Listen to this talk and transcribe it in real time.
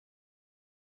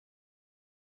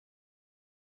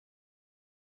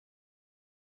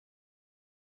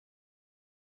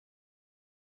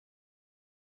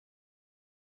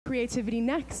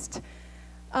CreativityNext.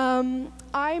 I'm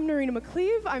Narina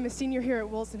McCleve. I'm a senior here at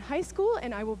Wilson High School,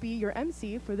 and I will be your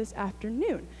MC for this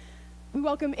afternoon. We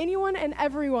welcome anyone and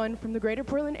everyone from the greater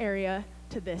Portland area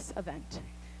to this event.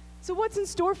 So what's in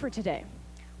store for today?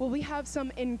 Well, we have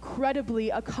some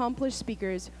incredibly accomplished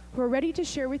speakers who are ready to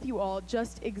share with you all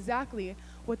just exactly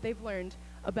what they've learned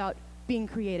about being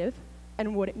creative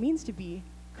and what it means to be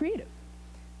creative.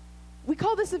 We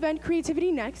call this event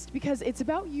Creativity Next because it's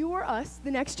about you or us, the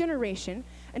next generation,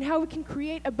 and how we can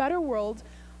create a better world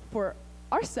for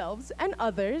ourselves and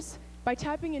others by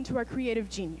tapping into our creative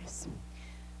genius.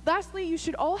 Lastly, you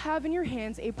should all have in your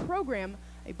hands a program,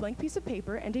 a blank piece of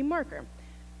paper, and a marker.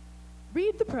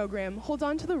 Read the program, hold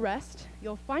on to the rest.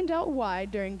 You'll find out why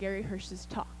during Gary Hirsch's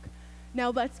talk.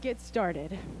 Now let's get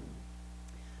started.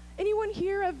 Anyone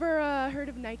here ever heard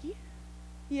of Nike?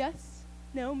 Yes?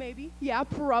 No? Maybe? Yeah,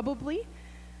 probably.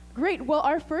 Great. Well,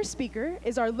 our first speaker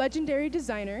is our legendary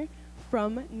designer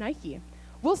from Nike.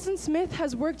 Wilson Smith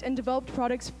has worked and developed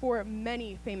products for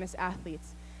many famous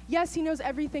athletes. Yes, he knows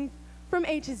everything from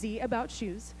A to Z about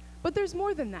shoes, but there's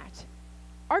more than that.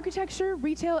 Architecture,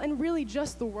 retail, and really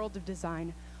just the world of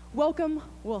design. Welcome,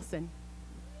 Wilson.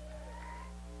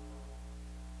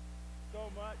 So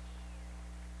much.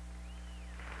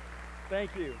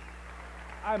 Thank you.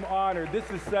 I'm honored. This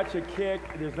is such a kick.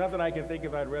 There's nothing I can think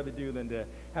of I'd rather do than to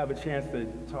have a chance to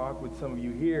talk with some of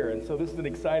you here. And so this is an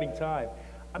exciting time.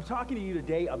 I'm talking to you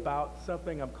today about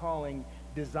something I'm calling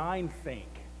design think,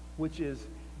 which is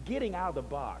getting out of the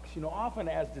box. You know, often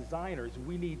as designers,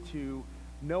 we need to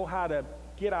know how to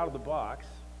get out of the box.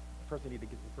 First, I need to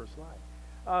get to the first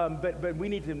slide. But we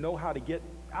need to know how to get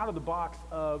out of the box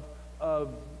of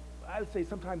I would say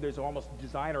sometimes there's almost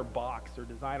designer box or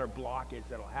designer blockage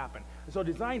that'll happen. So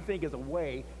design think is a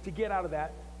way to get out of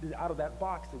that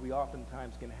box that we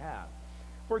oftentimes can have.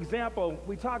 For example,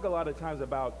 we talk a lot of times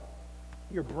about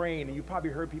your brain, and you've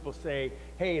probably heard people say,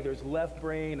 hey, there's left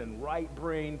brain and right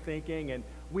brain thinking, and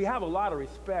we have a lot of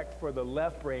respect for the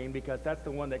left brain because that's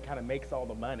the one that kind of makes all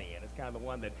the money, and it's kind of the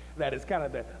one that is kind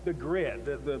of the grid,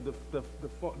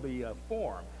 the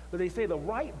form. But they say the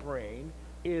right brain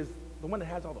is the one that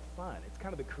has all the fun. It's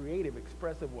kind of the creative,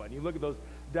 expressive one. You look at those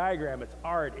diagrams, it's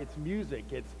art, it's music,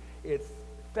 it's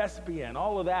thespian,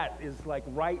 all of that is like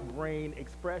right brain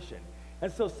expression.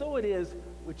 And so it is,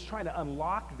 it's trying to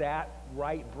unlock that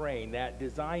right brain, that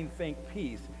design think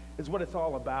piece is what it's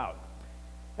all about.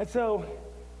 And so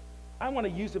I want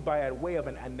to use it by a way of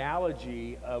an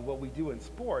analogy of what we do in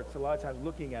sports, a lot of times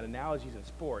looking at analogies in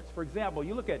sports. For example,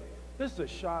 you look at, this is a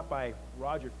shot by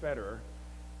Roger Federer,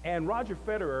 and Roger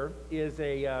Federer is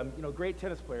a great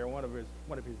tennis player. One of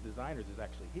his designers is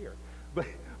actually here. But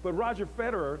Roger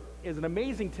Federer is an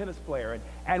amazing tennis player,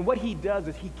 and what he does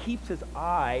is he keeps his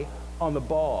eye on the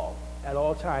ball at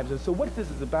all times. And so what this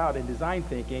is about in design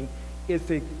thinking is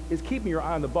keeping your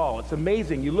eye on the ball. It's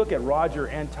amazing. You look at Roger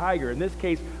and Tiger. In this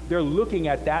case, they're looking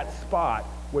at that spot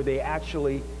where they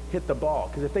actually hit the ball.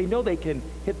 Because if they know they can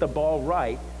hit the ball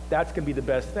right, that's going to be the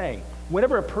best thing.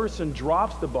 Whenever a person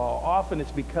drops the ball, often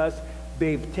it's because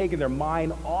they've taken their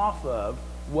mind off of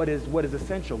what is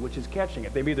essential, which is catching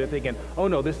it. Maybe they're thinking, oh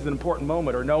no, this is an important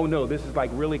moment, or no, this is like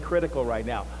really critical right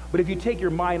now. But if you take your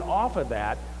mind off of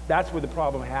that, that's where the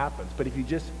problem happens. But if you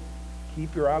just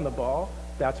keep your eye on the ball,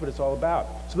 that's what it's all about.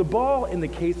 So the ball in the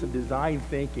case of design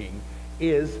thinking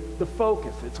is the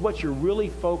focus. It's what you're really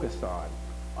focused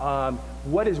on.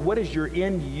 What is your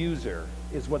end user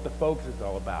is what the focus is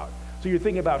all about. So you're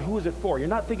thinking about who is it for. You're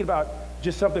not thinking about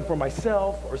just something for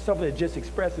myself or something that just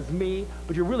expresses me,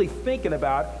 but you're really thinking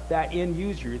about that end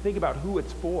user. You're thinking about who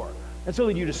it's for. And so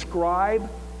then you describe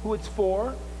who it's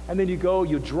for, and then you go,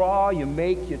 you draw, you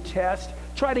make, you test,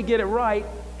 try to get it right.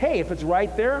 Hey, if it's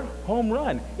right there, home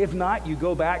run. If not, you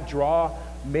go back, draw,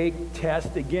 make,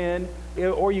 test again,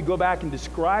 or you go back and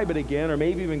describe it again, or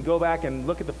maybe even go back and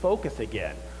look at the focus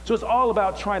again. So it's all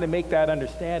about trying to make that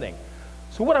understanding.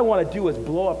 So what I want to do is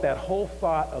blow up that whole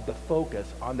thought of the focus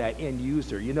on that end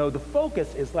user. You know, the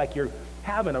focus is like you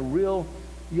have an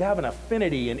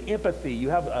affinity and empathy, you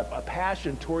have a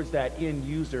passion towards that end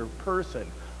user person.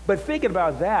 But thinking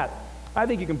about that, I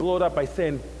think you can blow it up by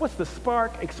saying, what's the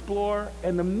spark, explore,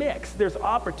 and the mix? There's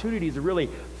opportunities to really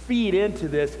feed into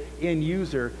this end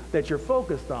user that you're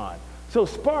focused on. So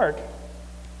spark,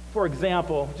 for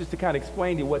example, just to kind of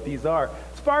explain to you what these are,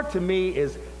 spark to me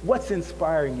is what's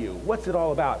inspiring you, what's it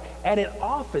all about? And it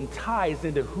often ties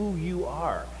into who you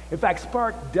are. In fact,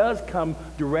 spark does come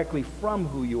directly from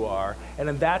who you are, and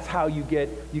then that's how you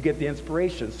get the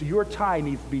inspiration. So your tie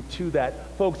needs to be to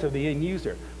that focus of the end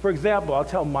user. For example, I'll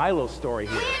tell Milo's story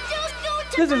here.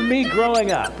 This is me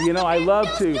growing up. You know, I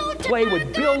love to play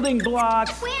with building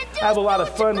blocks, have a lot of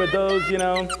fun with those, you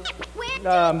know.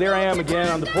 There I am again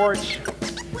on the porch.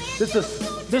 This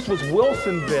was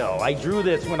Wilsonville. I drew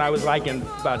this when I was like in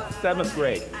about 7th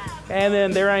grade. And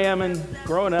then there I am and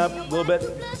growing up a little bit.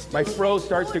 My fro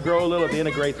starts to grow a little at the end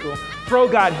of grade school. Fro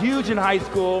got huge in high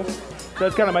school.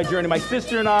 That's kind of my journey. My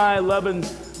sister and I, loving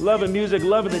music,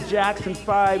 loving the Jackson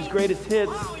 5's greatest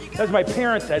hits. That was my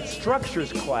parents at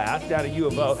structures class down at U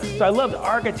of O. So I loved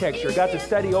architecture. Got to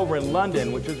study over in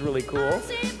London, which was really cool.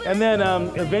 And then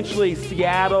eventually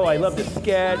Seattle. I love to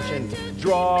sketch and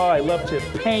draw. I love to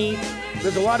paint.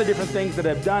 There's a lot of different things that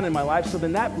I've done in my life. So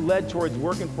then that led towards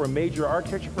working for a major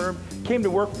architecture firm, came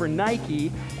to work for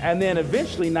Nike, and then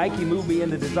eventually Nike moved me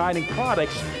into designing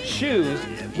products, shoes,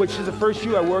 which is the first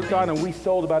shoe I worked on, and we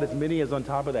sold about as many as on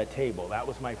top of that table. That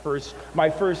was my first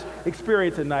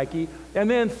experience at Nike. And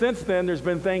then since then, there's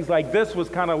been things like this was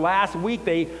kind of last week,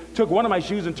 they took one of my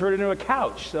shoes and turned it into a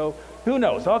couch. So who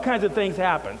knows? All kinds of things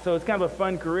happen. So it's kind of a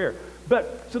fun career.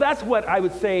 So that's what I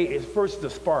would say is first the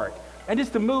spark. And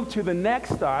just to move to the next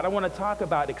thought, I want to talk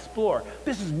about explore.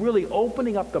 This is really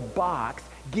opening up the box,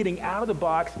 getting out of the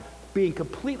box, being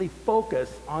completely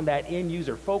focused on that end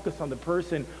user, focused on the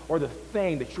person or the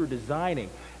thing that you're designing.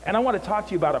 And I want to talk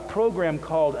to you about a program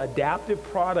called Adaptive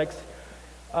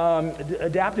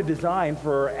Design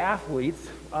for athletes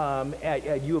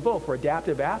at U of O, for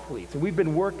adaptive athletes. And we've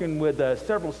been working with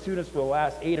several students for the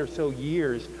last 8 or so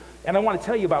years. And I want to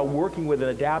tell you about working with an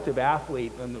adaptive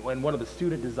athlete in one of the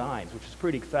student designs, which is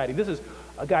pretty exciting. This is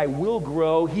a guy, Will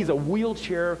Grow. He's a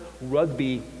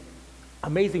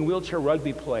amazing wheelchair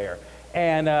rugby player.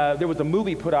 And there was a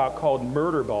movie put out called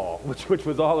Murder Ball, which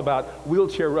was all about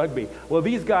wheelchair rugby. Well,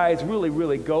 these guys really,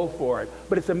 really go for it.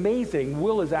 But it's amazing.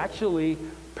 Will is actually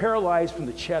paralyzed from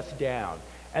the chest down.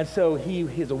 And so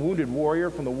he's a wounded warrior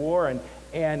from the war,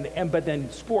 but then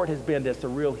sport has been just a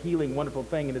real healing, wonderful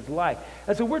thing in his life.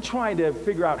 And so we're trying to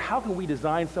figure out how can we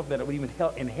design something that would even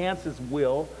enhance his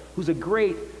Will, who's a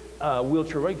great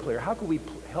wheelchair rugby player. How can we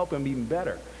help him even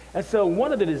better? And so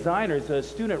one of the designers, a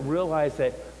student, realized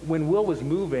that when Will was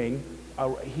moving,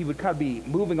 he would kind of be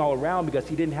moving all around because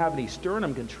he didn't have any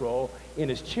sternum control in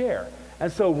his chair.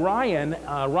 And so Ryan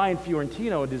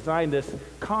Fiorentino designed this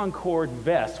Concord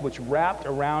vest, which wrapped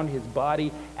around his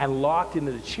body and locked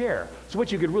into the chair. So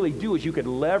what you could really do is you could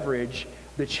leverage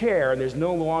the chair, and there's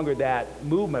no longer that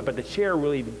movement, but the chair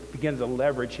really begins to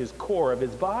leverage his core of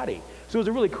his body. So it was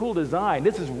a really cool design.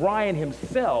 This is Ryan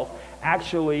himself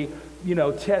actually,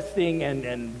 testing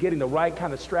and getting the right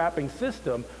kind of strapping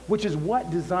system, which is what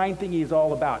design thinking is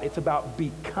all about. It's about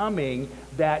becoming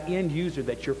that end user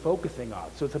that you're focusing on.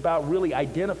 So it's about really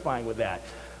identifying with that.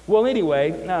 Well,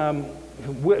 anyway,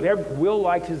 Will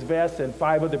liked his vest, and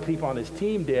 5 other people on his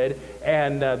team did,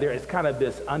 and there is kind of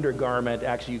this undergarment.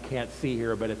 Actually, you can't see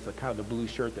here, but it's kind of the blue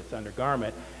shirt that's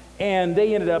undergarment. And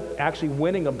they ended up actually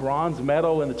winning a bronze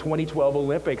medal in the 2012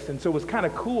 Olympics. And so it was kind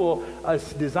of cool, a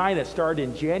design that started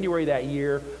in January that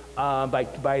year. By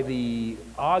the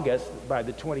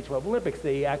 2012 Olympics,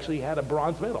 they actually had a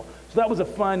bronze medal. So that was a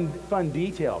fun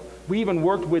detail. We even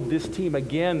worked with this team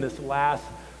again this last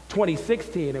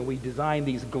 2016, and we designed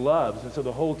these gloves. And so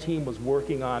the whole team was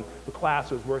the class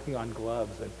was working on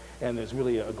gloves, and there's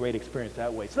really a great experience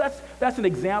that way. So that's an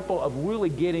example of really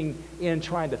getting in,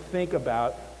 trying to think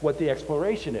about what the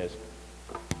exploration is.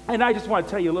 And I just want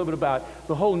to tell you a little bit about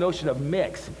the whole notion of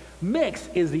mix. Mix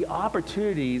is the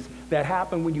opportunities that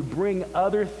happen when you bring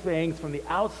other things from the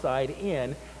outside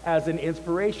in as an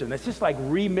inspiration. It's just like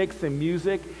remixing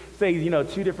music. Say,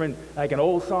 2 different, like an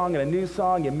old song and a new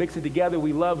song, you mix it together.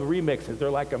 We love remixes.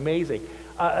 They're like amazing.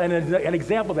 And an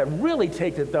example that really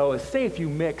takes it, though, is say if you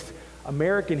mix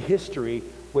American history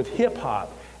with hip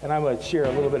hop. And I'm going to share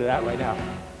a little bit of that right now.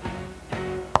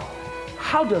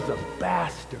 How does a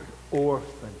bastard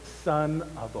orphan, son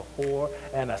of a whore,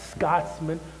 and a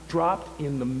Scotsman dropped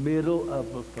in the middle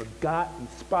of a forgotten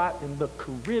spot in the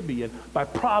Caribbean by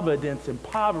Providence,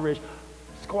 impoverished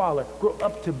squalor, grow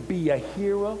up to be a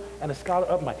hero and a scholar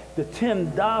of mine? The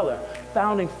 $10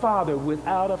 founding father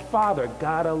without a father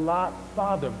got a lot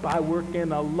farther by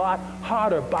working a lot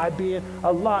harder, by being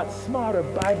a lot smarter,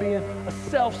 by being a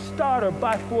self-starter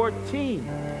by 14.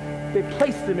 They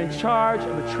placed him in charge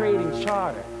of a trading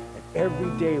charter. Every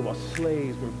day while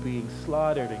slaves were being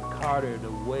slaughtered and carted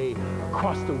away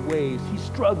across the waves, he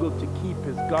struggled to keep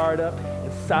his guard up.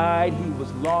 Inside, he was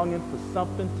longing for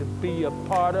something to be a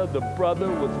part of. The brother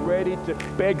was ready to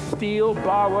beg, steal,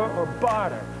 borrow, or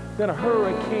barter. Then a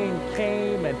hurricane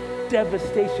came and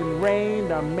devastation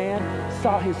reigned. Our man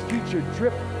saw his future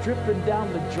dripping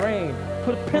down the drain.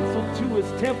 put a pencil to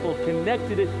his temple,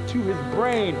 connected it to his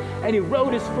brain, and he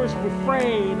wrote his first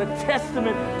refrain, a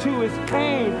testament to his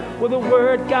pain. Well, the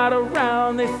word got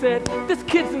around, they said, this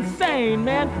kid's insane,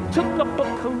 man. Took up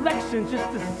a collection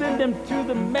just to send him to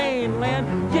the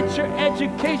mainland. Get your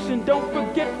education, don't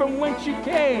forget from whence you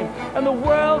came, and the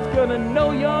world's gonna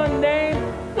know your name.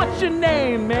 What's your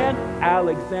name, man?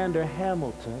 Alexander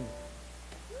Hamilton.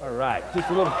 All right, just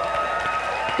a little.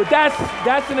 But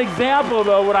that's an example,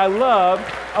 though, what I love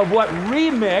of what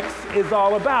remix is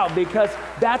all about, because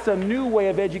that's a new way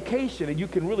of education, and you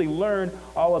can really learn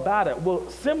all about it. Well,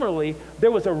 similarly,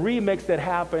 there was a remix that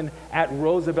happened at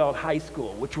Roosevelt High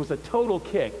School, which was a total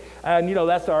kick. And, you know,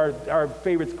 that's our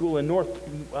favorite school in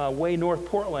way North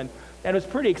Portland, and it was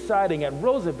pretty exciting. At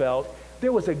Roosevelt,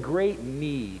 there was a great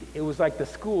need. It was like the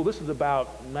school, this was about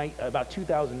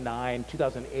 2009,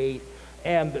 2008,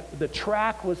 and the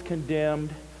track was condemned.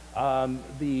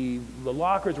 The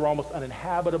lockers were almost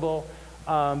uninhabitable.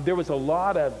 There was a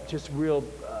lot of just real,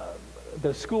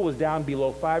 the school was down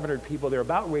below 500 people. They were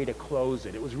about ready to close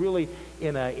it. It was really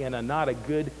in a not a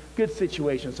good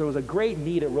situation. So it was a great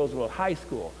need at Roosevelt High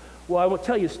School. Well, I will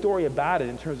tell you a story about it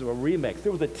in terms of a remix.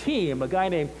 There was a team, a guy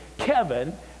named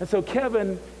Kevin, and so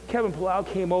Kevin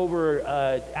Palau came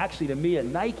over actually to me at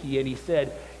Nike, and he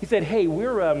said, hey,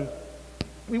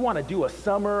 we want to do a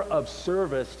summer of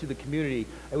service to the community,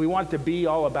 and we want it to be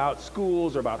all about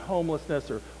schools or about homelessness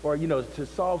or you know,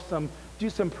 to do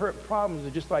some problems, or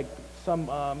just like some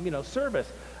you know,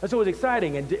 service. And so it was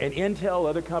exciting, and Intel,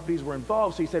 other companies were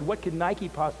involved. So he said, what could Nike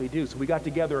possibly do? So we got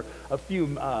together a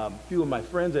few of my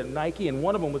friends at Nike, and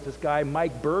one of them was this guy,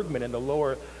 Mike Bergman, in the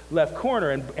lower left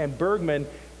corner, and Bergman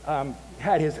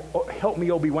had his "Help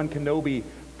Me Obi-Wan Kenobi"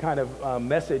 kind of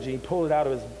message, and he pulled it out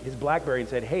of his BlackBerry and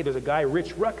said, hey, there's a guy,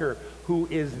 Rich Rucker, who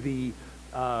is the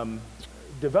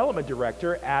development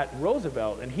director at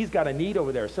Roosevelt, and he's got a need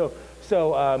over there. So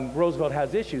Roosevelt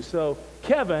has issues. So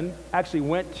Kevin actually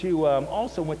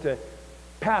also went to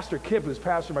Pastor Kip, who's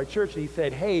pastor of my church, and he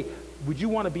said, hey, would you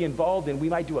want to be involved in, we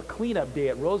might do a cleanup day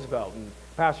at Roosevelt. And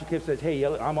Pastor Kip says, hey,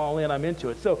 I'm all in, I'm into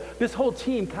it. So this whole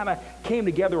team kind of came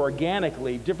together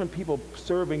organically, different people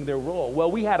serving their role. Well,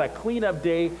 we had a cleanup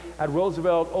day at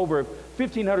Roosevelt. Over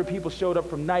 1,500 people showed up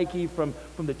from Nike, from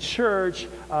the church,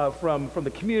 from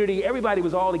the community. Everybody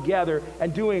was all together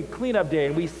and doing cleanup day,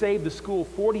 and we saved the school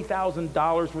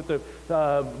 $40,000 worth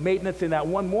of maintenance in that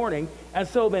one morning. And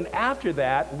so then after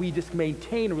that, we just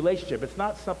maintain a relationship. It's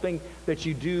not something that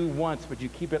you do once, but you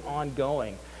keep it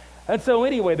ongoing. And so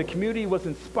anyway, the community was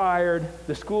inspired,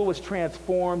 the school was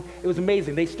transformed. It was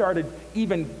amazing. They started,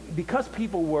 even because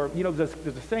people were, you know, there's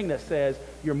a saying that says,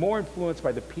 you're more influenced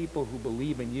by the people who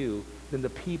believe in you than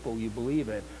the people you believe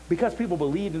in. Because people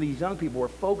believed in these young people, were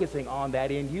focusing on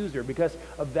that end user. Because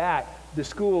of that, the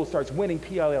school starts winning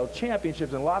PLL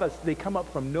championships, and they come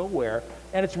up from nowhere,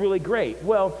 and it's really great.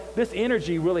 Well, this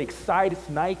energy really excites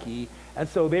Nike, and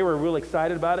so they were really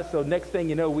excited about it. So next thing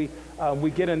you know, we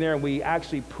get in there and we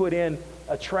actually put in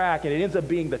a track, and it ends up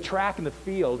being the track in the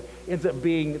field, ends up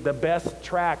being the best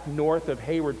track north of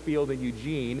Hayward Field in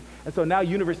Eugene. And so now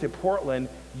University of Portland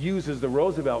uses the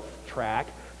Roosevelt track,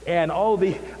 and all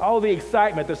the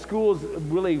excitement, the school's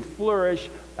really flourish.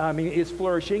 I mean, it's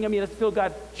flourishing. I mean, it's still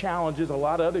got challenges, a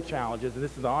lot of other challenges, and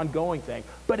this is an ongoing thing,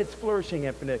 but it's flourishing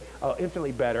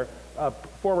infinitely better.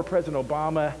 Former President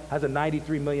Obama has a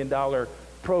 $93 million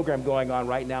program going on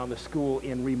right now in the school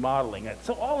in remodeling it.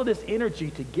 So all of this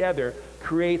energy together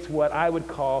creates what I would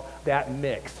call that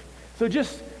mix. So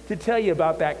just to tell you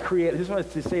about that I just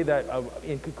wanted to say that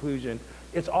in conclusion,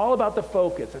 it's all about the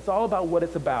focus. It's all about what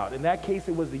it's about. In that case,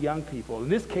 it was the young people. In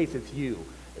this case, it's you.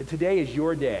 And today is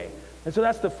your day. And so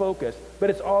that's the focus. But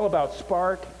it's all about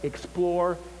spark,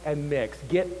 explore, and mix.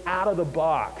 Get out of the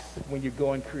box when you're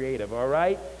going creative, all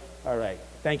right? All right.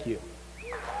 Thank you.